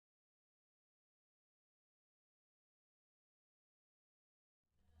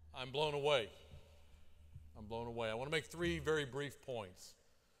I'm blown away. I'm blown away. I want to make three very brief points.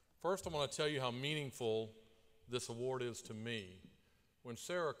 First, I want to tell you how meaningful this award is to me. When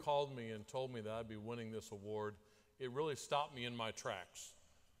Sarah called me and told me that I'd be winning this award, it really stopped me in my tracks.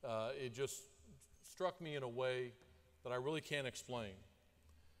 It just struck me in a way that I really can't explain.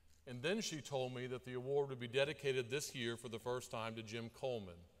 And then she told me that the award would be dedicated this year for the first time to Jim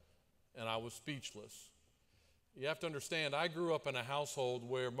Coleman, and I was speechless. You have to understand, I grew up in a household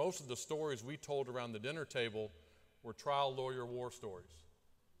where most of the stories we told around the dinner table were trial lawyer war stories.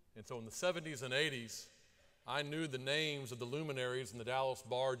 And so in the 70s and 80s, I knew the names of the luminaries in the Dallas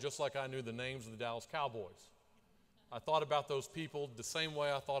bar just like I knew the names of the Dallas Cowboys. I thought about those people the same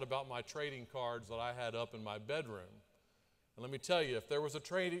way I thought about my trading cards that I had up in my bedroom. And let me tell you, if there was a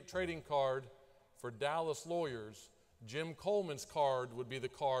trading card for Dallas lawyers, Jim Coleman's card would be the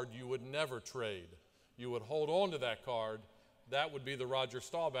card you would never trade. You would hold on to that card. That would be the Roger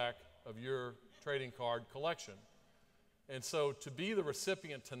Staubach of your trading card collection. And so to be the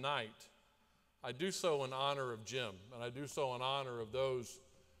recipient tonight, I do so in honor of Jim, and I do so in honor of those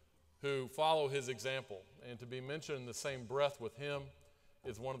who follow his example. And to be mentioned in the same breath with him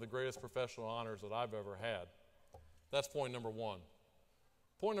is one of the greatest professional honors that I've ever had. That's point number one.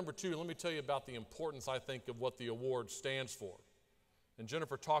 Point number two, let me tell you about the importance, I think, of what the award stands for. And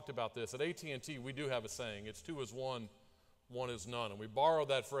Jennifer talked about this. At AT&T, we do have a saying, it's 2 is 1, 1 is none. And we borrow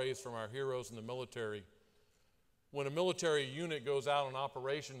that phrase from our heroes in the military. When a military unit goes out on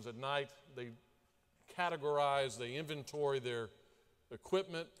operations at night, they categorize, they inventory their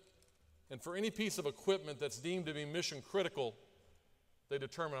equipment. And for any piece of equipment that's deemed to be mission critical, they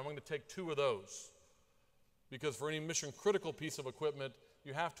determine, I'm going to take 2 of those. Because for any mission critical piece of equipment,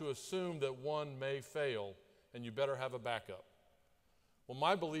 you have to assume that one may fail, and you better have a backup. Well,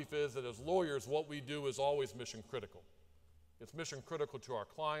 my belief is that as lawyers, what we do is always mission critical. It's mission critical to our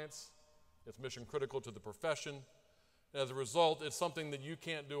clients. It's mission critical to the profession. And as a result, it's something that you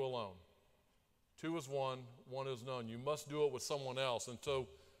can't do alone. 2 is 1, 1 is none. You must do it with someone else. And so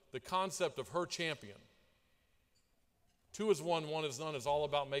the concept of her champion, 2 is 1, 1 is none, is all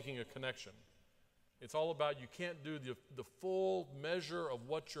about making a connection. It's all about you can't do the full measure of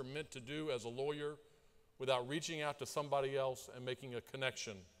what you're meant to do as a lawyer without reaching out to somebody else and making a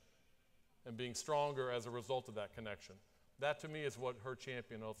connection and being stronger as a result of that connection. That to me is what her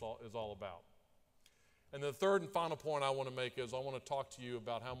champion is all about. And the third and final point I want to make is I want to talk to you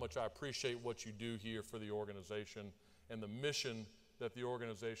about how much I appreciate what you do here for the organization and the mission that the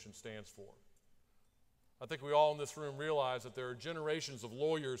organization stands for. I think we all in this room realize that there are generations of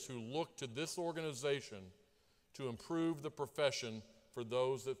lawyers who look to this organization to improve the profession for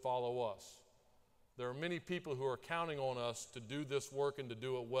those that follow us. There are many people who are counting on us to do this work and to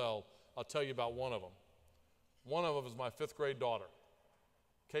do it well. I'll tell you about one of them. One of them is my 5th grade daughter.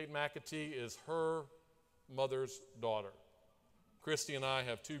 Kate McAtee is her mother's daughter. Christy and I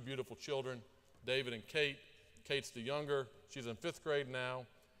have 2 beautiful children, David and Kate. Kate's the younger. She's in 5th grade now.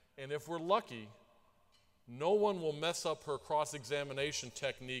 And if we're lucky, no one will mess up her cross-examination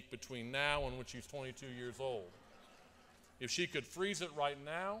technique between now and when she's 22 years old. If she could freeze it right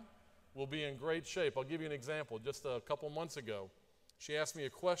now, we'll be in great shape. I'll give you an example. Just a couple months ago, she asked me a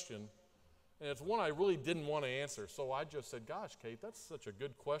question, and it's one I really didn't want to answer. So I just said, gosh, Kate, that's such a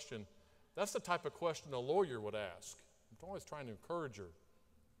good question. That's the type of question a lawyer would ask. I'm always trying to encourage her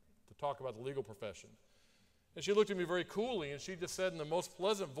to talk about the legal profession. And she looked at me very coolly, and she just said in the most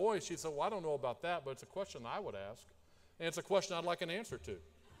pleasant voice, she said, well, I don't know about that, but it's a question I would ask, and it's a question I'd like an answer to.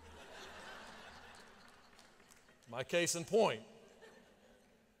 My case in point.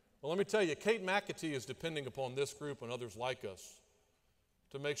 Well, let me tell you, Kate McAtee is depending upon this group and others like us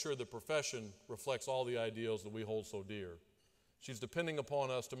to make sure the profession reflects all the ideals that we hold so dear. She's depending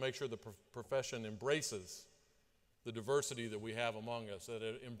upon us to make sure the profession embraces the diversity that we have among us, that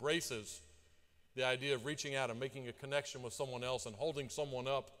it embraces the idea of reaching out and making a connection with someone else and holding someone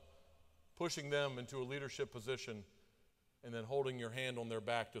up, pushing them into a leadership position, and then holding your hand on their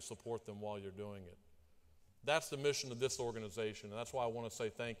back to support them while you're doing it. That's the mission of this organization, and that's why I want to say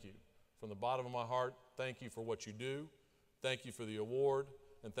thank you. From the bottom of my heart, thank you for what you do, thank you for the award,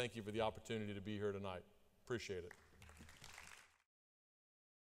 and thank you for the opportunity to be here tonight. Appreciate it.